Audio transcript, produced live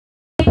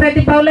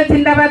प्रदीप भाऊला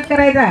जिंदाबाद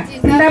करायचा.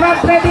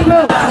 जिंदाबाद प्रदीप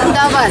भाऊ.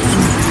 जिंदाबाद.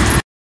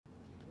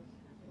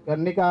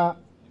 कनिका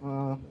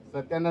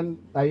सत्यानंद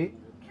ताई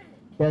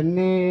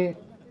त्यांनी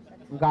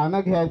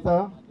गाणं घ्यायचं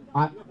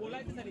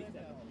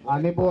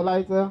आणि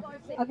बोलायचं.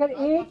 अगर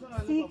एक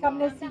सीख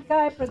हमने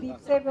सीखा है प्रदीप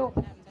से वो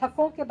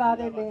हकों के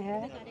बारे में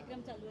है.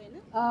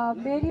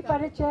 मेरी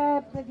परिचय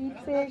प्रदीप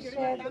से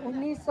शायद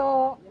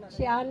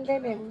 1996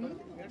 में हुई,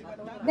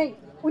 नहीं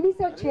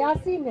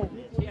 1986 में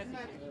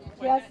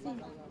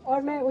 86,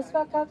 और मैं उस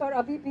वक्त और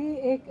अभी भी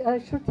एक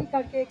श्रुति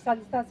करके एक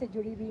संस्था से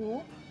जुड़ी हुई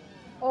हूँ.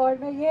 और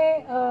मैं ये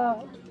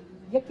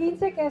यकीन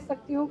से कह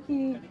सकती हूँ कि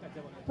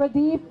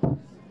प्रदीप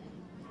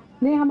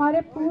ने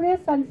हमारे पूरे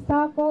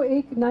संस्था को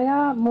एक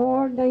नया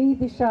मोड़, नई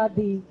दिशा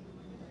दी.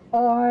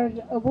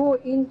 और वो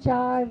इन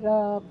 4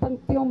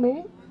 पंक्तियों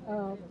में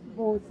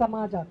वो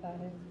समा जाता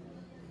है.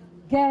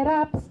 Get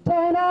up,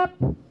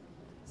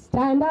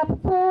 stand up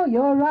for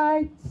your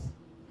rights.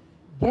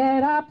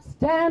 Get up,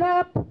 stand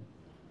up,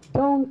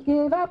 don't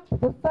give up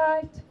the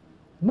fight.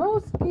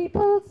 Most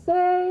people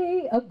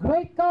say a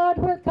great God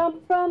will come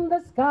from the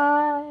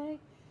sky,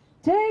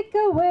 take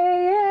away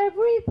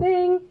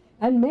everything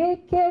and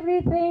make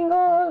everything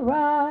all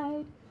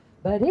right.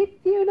 But if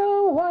you know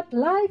what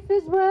life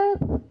is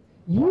worth,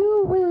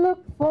 you will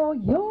look for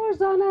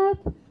yours on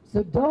earth.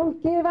 So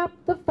don't give up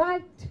the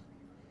fight.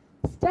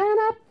 Stand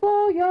up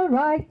for your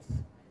rights.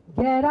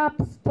 Get up,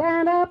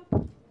 stand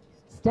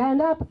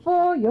up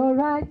for your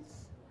rights.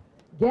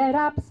 Get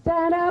up,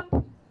 stand up,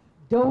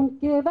 don't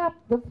give up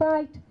the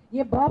fight.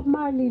 ये Bob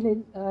Marley ने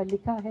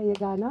लिखा है ये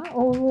गाना,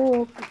 और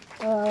वो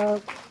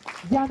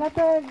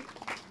ज़्यादातर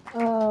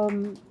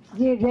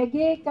ये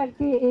रेगे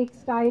करके एक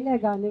स्टाइल है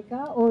गाने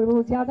का, और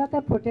वो ज़्यादातर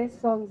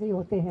प्रोटेस्ट सॉन्ग्स ही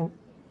होते हैं.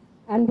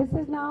 And this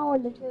is now a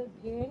little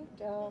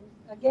hint,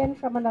 again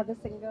from another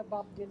singer,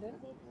 Bob Dylan.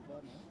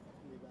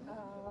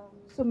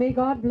 So may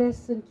God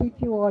bless and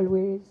keep you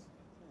always.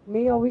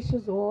 May your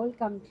wishes all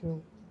come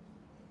true.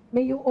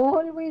 May you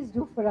always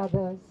do for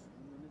others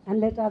and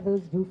let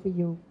others do for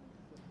you.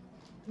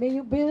 May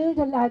you build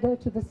a ladder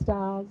to the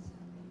stars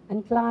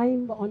and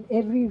climb on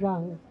every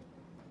rung.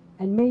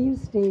 And may you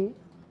stay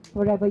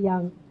forever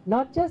young.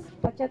 Not just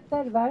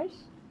 75 वर्ष,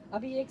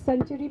 अभी एक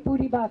century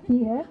पूरी बाकी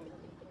है.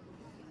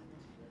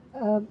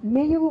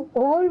 May you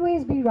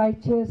always be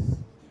righteous.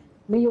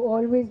 May you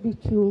always be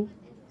true.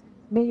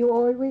 May you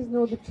always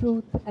know the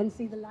truth and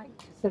see the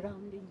light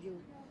surrounding you.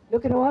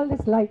 Look at all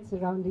this light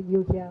surrounding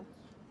you here.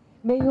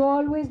 May you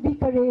always be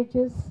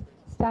courageous,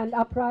 stand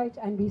upright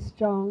and be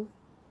strong.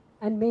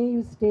 And may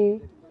you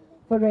stay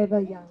forever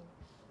young.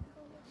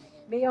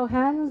 May your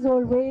hands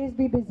always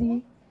be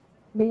busy.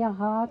 May your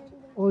heart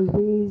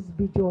always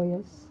be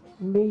joyous.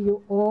 May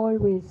you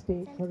always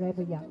stay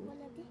forever young.